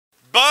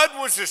Bud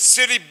was a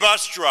city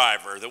bus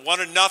driver that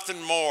wanted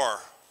nothing more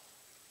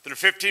than a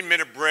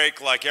 15-minute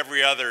break like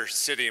every other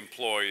city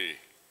employee.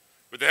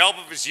 With the help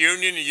of his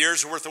union, a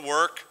year's worth of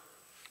work,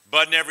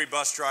 Bud and every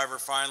bus driver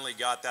finally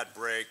got that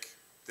break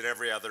that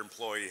every other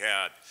employee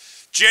had.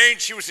 Jane,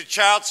 she was a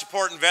child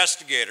support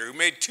investigator who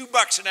made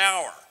 $2 an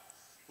hour,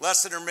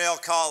 less than her male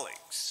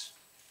colleagues,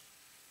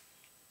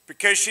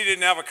 because she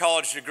didn't have a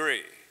college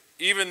degree,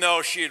 even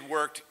though she had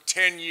worked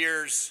 10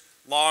 years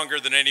longer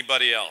than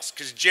anybody else.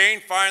 Because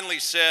Jane finally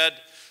said,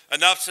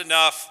 enough's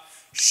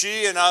enough.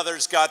 She and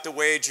others got the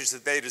wages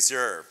that they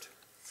deserved.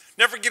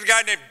 Never forget a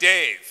guy named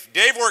Dave.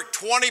 Dave worked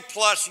 20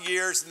 plus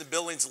years in the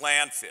Billings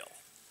landfill.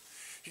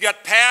 He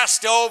got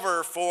passed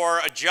over for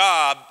a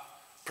job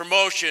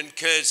promotion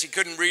because he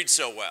couldn't read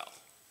so well,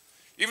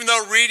 even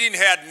though reading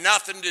had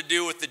nothing to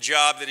do with the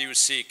job that he was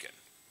seeking.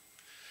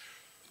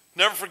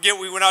 Never forget,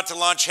 we went out to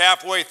lunch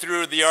halfway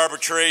through the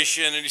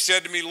arbitration, and he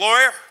said to me,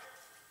 "Lawyer,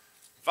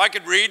 if I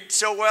could read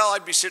so well,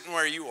 I'd be sitting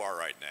where you are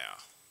right now.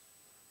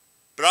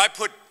 But I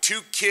put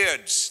 2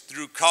 kids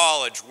through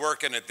college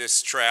working at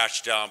this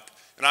trash dump,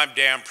 and I'm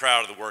damn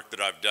proud of the work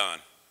that I've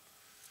done."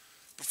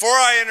 Before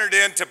I entered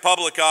into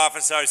public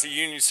office, I was a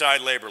union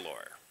side labor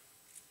lawyer,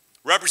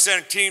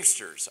 representing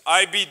Teamsters,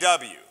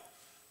 IBW,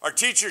 our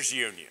teachers'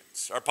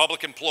 unions, our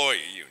public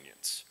employee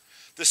unions.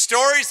 The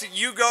stories that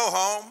you go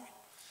home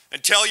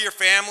and tell your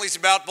families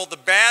about, both the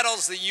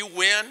battles that you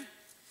win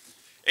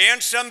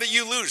and some that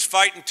you lose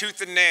fighting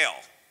tooth and nail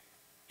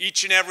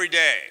each and every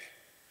day.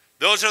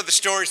 Those are the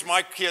stories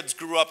my kids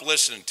grew up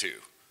listening to.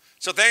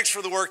 So thanks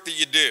for the work that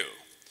you do.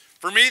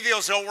 For me,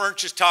 those weren't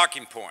just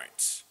talking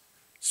points.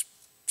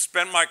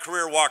 Spent my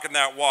career walking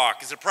that walk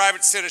as a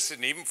private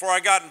citizen, even before I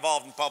got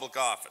involved in public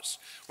office.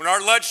 When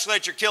our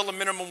legislature killed a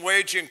minimum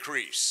wage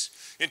increase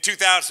in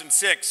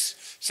 2006,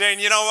 saying,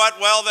 you know what,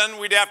 well then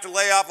we'd have to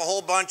lay off a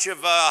whole bunch of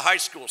high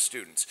school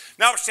students.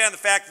 Notwithstanding the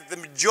fact that the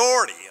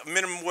majority of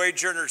minimum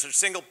wage earners are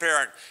single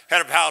parent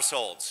head of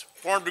households.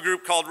 Formed a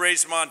group called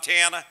Raise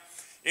Montana,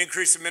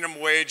 increased the minimum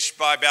wage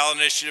by ballot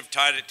initiative,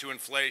 tied it to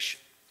inflation.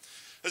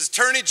 As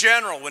Attorney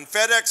General, when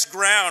FedEx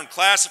Ground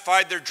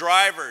classified their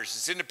drivers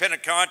as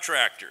independent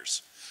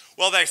contractors,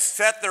 well, they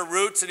set their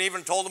routes and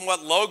even told them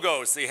what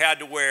logos they had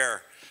to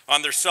wear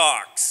on their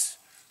socks.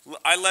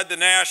 I led the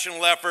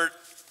national effort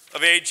of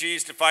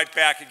AGs to fight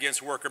back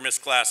against worker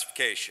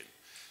misclassification.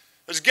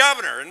 As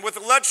governor, and with a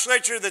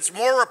legislature that's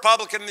more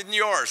Republican than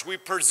yours, we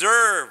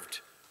preserved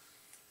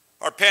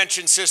our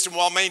pension system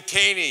while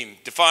maintaining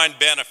defined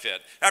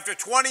benefit. After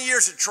 20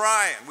 years of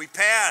trying, we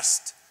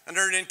passed an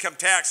earned income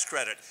tax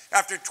credit.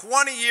 After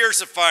 20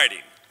 years of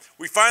fighting,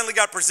 we finally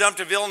got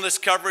presumptive illness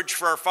coverage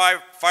for our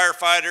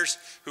firefighters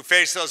who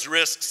face those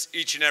risks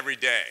each and every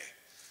day.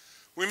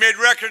 We made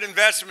record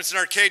investments in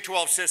our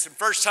K-12 system,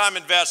 first-time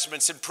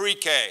investments in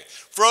pre-K,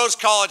 froze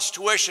college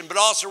tuition, but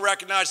also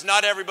recognized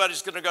not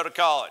everybody's going to go to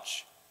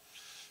college.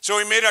 So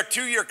we made our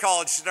 2-year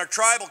colleges and our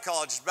tribal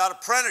colleges about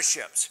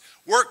apprenticeships,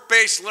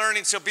 work-based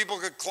learning so people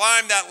could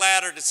climb that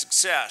ladder to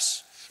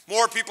success.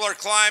 More people are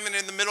climbing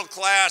in the middle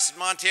class in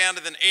Montana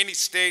than any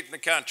state in the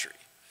country.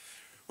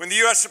 When the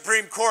U.S.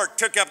 Supreme Court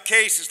took up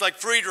cases like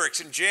Friedrichs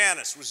and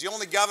Janus, was the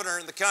only governor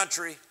in the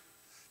country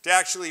to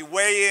actually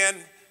weigh in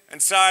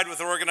and side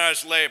with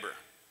organized labor.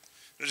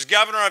 As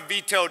governor, I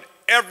vetoed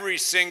every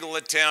single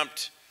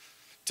attempt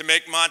to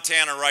make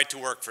Montana right to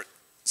work for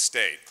the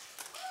state.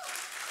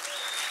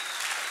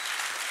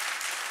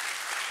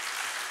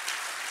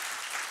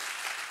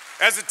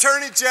 As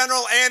Attorney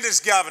General and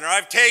as Governor,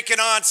 I've taken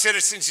on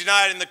Citizens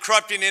United and the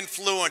corrupting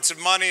influence of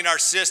money in our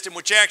system,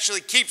 which actually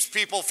keeps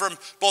people from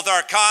both our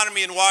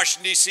economy and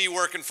Washington, D.C.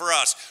 working for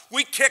us.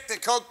 We kicked the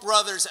Koch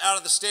brothers out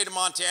of the state of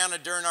Montana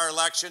during our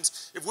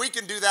elections. If we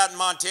can do that in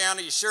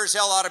Montana, you sure as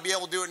hell ought to be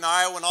able to do it in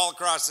Iowa and all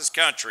across this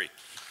country.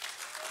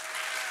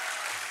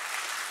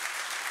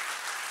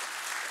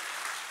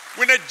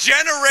 When a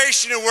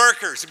generation of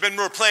workers have been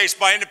replaced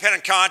by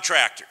independent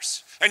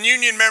contractors, and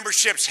union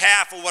membership's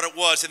half of what it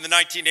was in the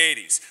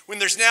 1980s. When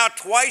there's now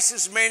twice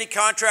as many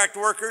contract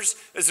workers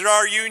as there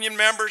are union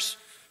members,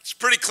 it's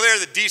pretty clear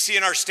that DC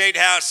and our state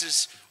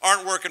houses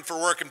aren't working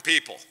for working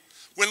people.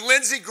 When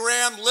Lindsey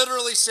Graham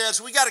literally says,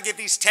 we got to get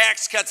these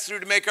tax cuts through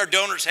to make our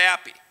donors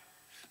happy.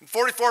 And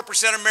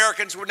 44% of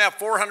Americans would have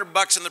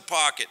 $400 in their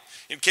pocket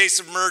in case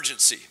of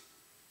emergency.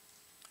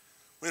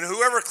 When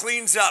whoever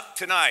cleans up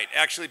tonight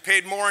actually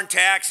paid more in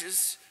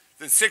taxes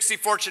than 60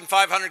 Fortune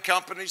 500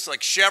 companies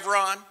like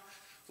Chevron,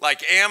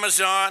 like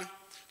Amazon,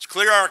 it's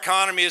clear our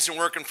economy isn't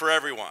working for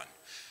everyone.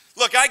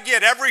 Look, I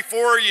get every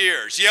 4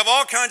 years, you have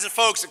all kinds of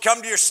folks that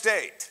come to your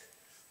state.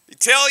 They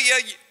tell you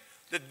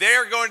that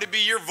they're going to be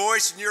your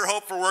voice and your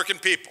hope for working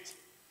people.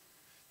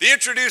 They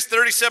introduce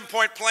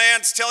 37-point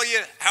plans, tell you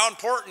how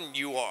important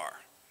you are.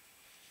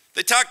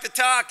 They talk the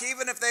talk,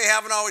 even if they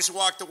haven't always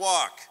walked the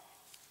walk.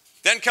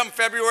 Then come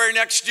February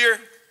next year,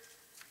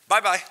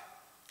 bye-bye.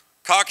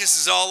 Caucus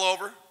is all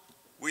over,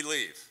 we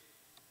leave.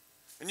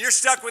 And you're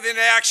stuck with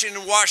inaction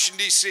in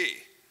Washington, D.C.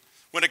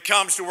 when it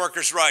comes to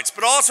workers' rights,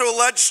 but also a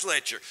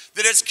legislature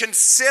that has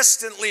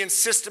consistently and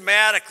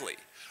systematically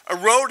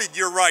eroded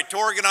your right to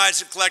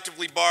organize and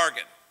collectively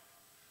bargain.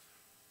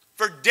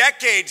 For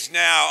decades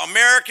now,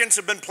 Americans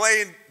have been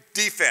playing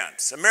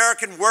defense.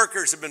 American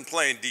workers have been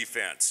playing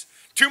defense.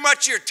 Too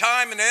much of your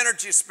time and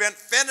energy is spent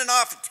fending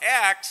off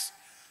attacks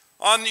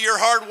on your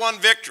hard-won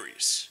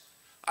victories.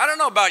 I don't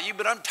know about you,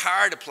 but I'm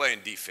tired of playing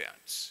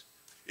defense.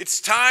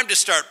 It's time to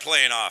start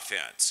playing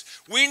offense.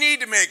 We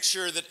need to make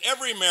sure that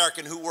every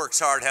American who works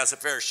hard has a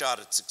fair shot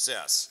at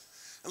success.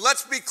 And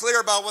let's be clear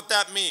about what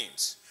that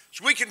means.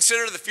 As we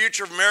consider the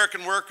future of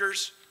American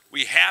workers,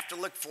 we have to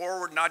look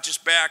forward, not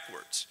just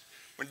backwards.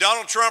 When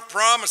Donald Trump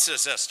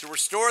promises us to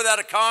restore that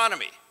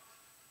economy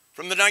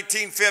from the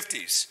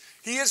 1950s,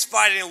 he is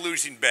fighting a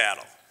losing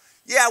battle.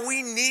 Yeah,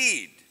 we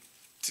need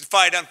to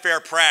fight unfair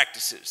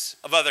practices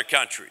of other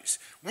countries.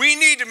 We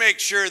need to make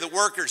sure that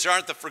workers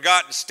aren't the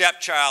forgotten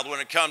stepchild when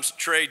it comes to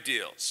trade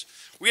deals.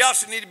 We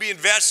also need to be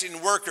investing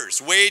in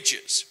workers'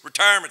 wages,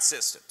 retirement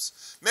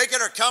systems,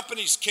 making our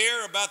companies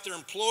care about their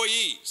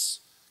employees,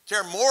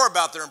 care more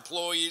about their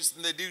employees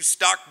than they do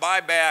stock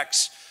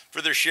buybacks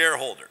for their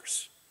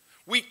shareholders.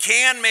 We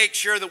can make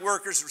sure that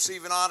workers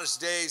receive an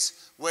honest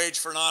day's wage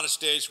for an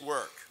honest day's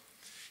work.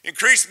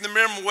 Increasing the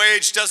minimum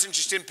wage doesn't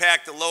just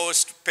impact the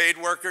lowest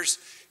paid workers,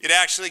 it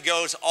actually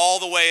goes all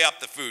the way up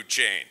the food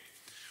chain.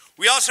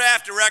 We also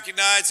have to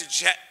recognize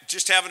that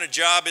just having a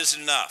job isn't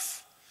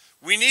enough.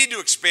 We need to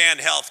expand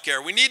health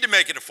care. We need to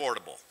make it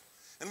affordable.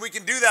 And we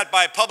can do that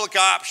by a public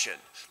option,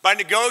 by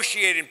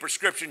negotiating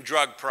prescription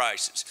drug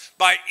prices,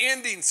 by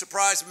ending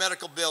surprise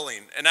medical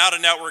billing and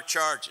out-of-network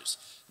charges,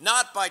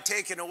 not by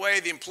taking away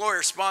the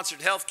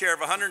employer-sponsored health care of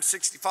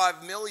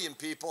 165 million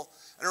people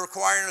and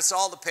requiring us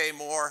all to pay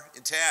more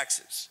in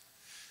taxes.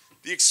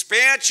 The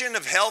expansion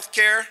of health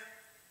care,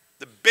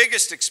 the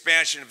biggest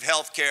expansion of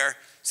health care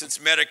since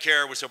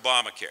Medicare was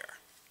Obamacare.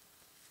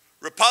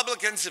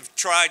 Republicans have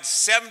tried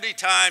 70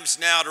 times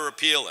now to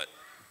repeal it.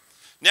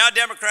 Now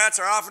Democrats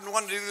are often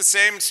wanting to do the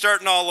same and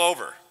starting all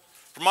over.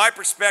 From my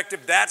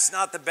perspective, that's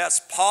not the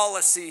best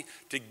policy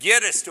to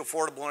get us to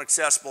affordable and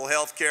accessible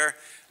health care.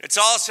 It's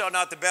also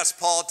not the best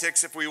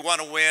politics if we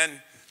want to win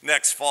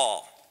next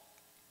fall.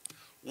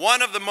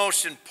 One of the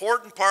most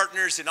important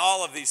partners in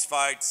all of these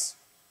fights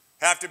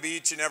have to be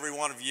each and every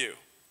one of you.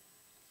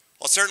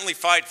 I'll certainly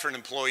fight for an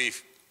Employee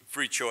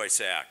Free Choice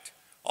Act.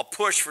 I'll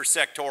push for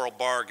sectoral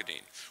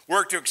bargaining,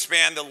 work to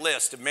expand the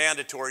list of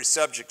mandatory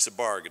subjects of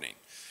bargaining.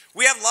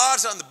 We have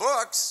laws on the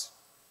books.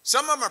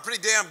 Some of them are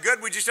pretty damn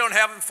good, we just don't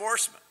have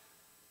enforcement.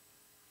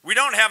 We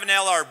don't have an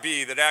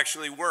LRB that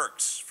actually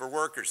works for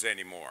workers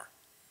anymore.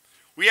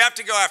 We have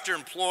to go after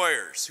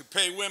employers who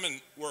pay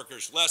women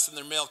workers less than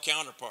their male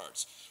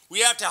counterparts.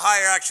 We have to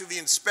hire actually the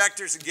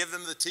inspectors and give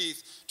them the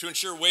teeth to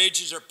ensure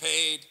wages are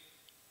paid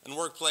and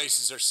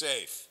workplaces are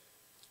safe.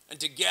 And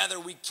together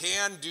we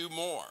can do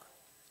more.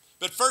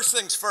 But first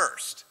things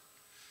first.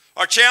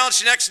 Our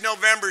challenge next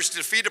November is to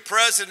defeat a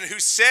president who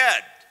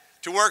said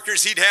to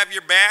workers he'd have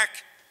your back,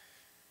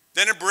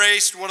 then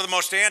embraced one of the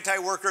most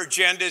anti-worker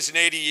agendas in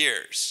 80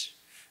 years.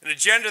 An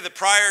agenda that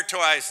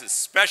prioritizes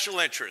special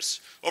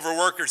interests over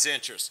workers'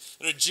 interests.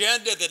 An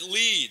agenda that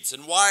leads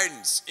and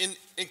widens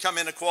income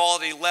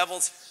inequality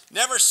levels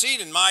never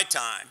seen in my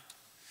time.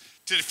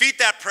 To defeat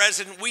that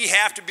president, we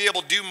have to be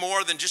able to do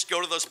more than just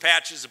go to those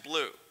patches of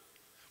blue.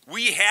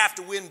 We have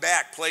to win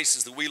back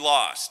places that we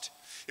lost.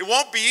 It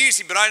won't be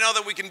easy, but I know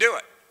that we can do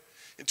it.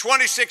 In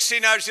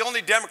 2016, I was the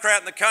only Democrat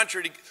in the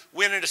country to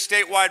win in a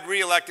statewide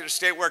re-elected, a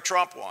state where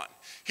Trump won.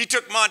 He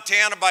took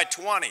Montana by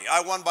 20,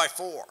 I won by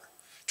 4.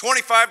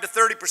 25 to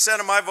 30%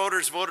 of my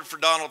voters voted for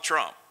Donald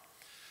Trump.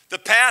 The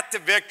path to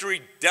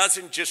victory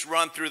doesn't just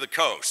run through the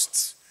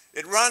coasts.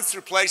 It runs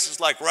through places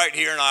like right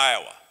here in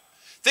Iowa.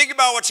 Think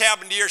about what's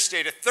happened to your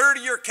state. A third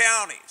of your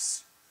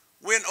counties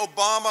win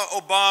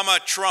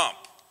Obama, Trump.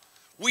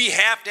 We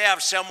have to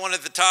have someone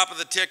at the top of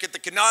the ticket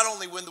that can not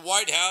only win the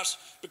White House,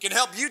 but can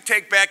help you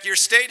take back your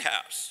state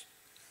house.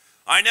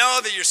 I know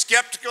that you're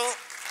skeptical.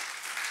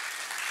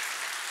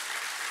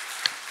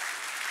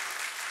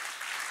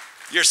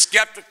 You're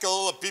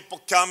skeptical of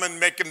people coming,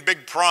 making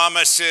big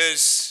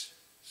promises.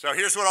 So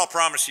here's what I'll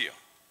promise you.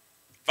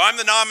 If I'm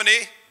the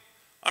nominee,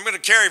 I'm going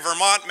to carry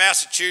Vermont,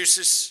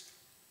 Massachusetts,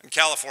 and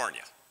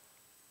California.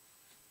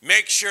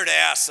 Make sure to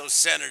ask those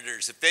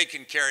senators if they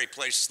can carry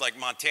places like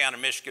Montana,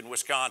 Michigan,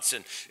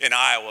 Wisconsin, and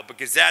Iowa,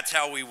 because that's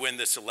how we win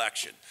this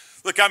election.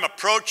 Look, I'm a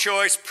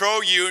pro-choice,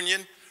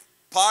 pro-union,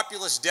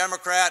 populist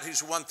Democrat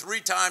who's won 3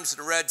 times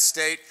in a red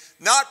state,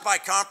 not by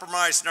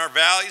compromising our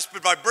values,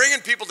 but by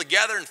bringing people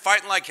together and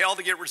fighting like hell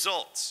to get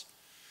results.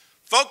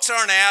 Folks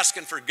aren't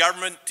asking for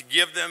government to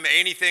give them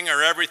anything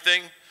or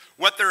everything.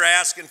 What they're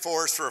asking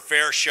for is for a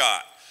fair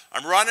shot.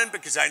 I'm running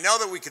because I know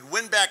that we could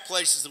win back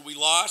places that we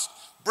lost,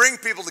 bring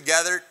people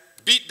together,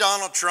 beat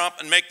Donald Trump,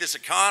 and make this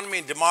economy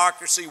and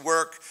democracy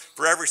work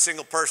for every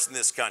single person in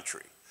this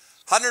country.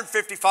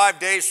 155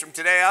 days from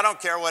today, I don't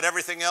care what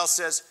everything else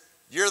says,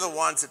 you're the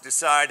ones that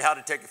decide how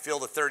to take the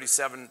field of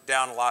 37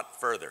 down a lot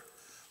further.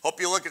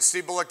 Hope you look at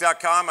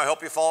stevebullock.com. I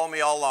hope you follow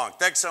me all along.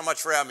 Thanks so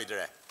much for having me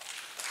today.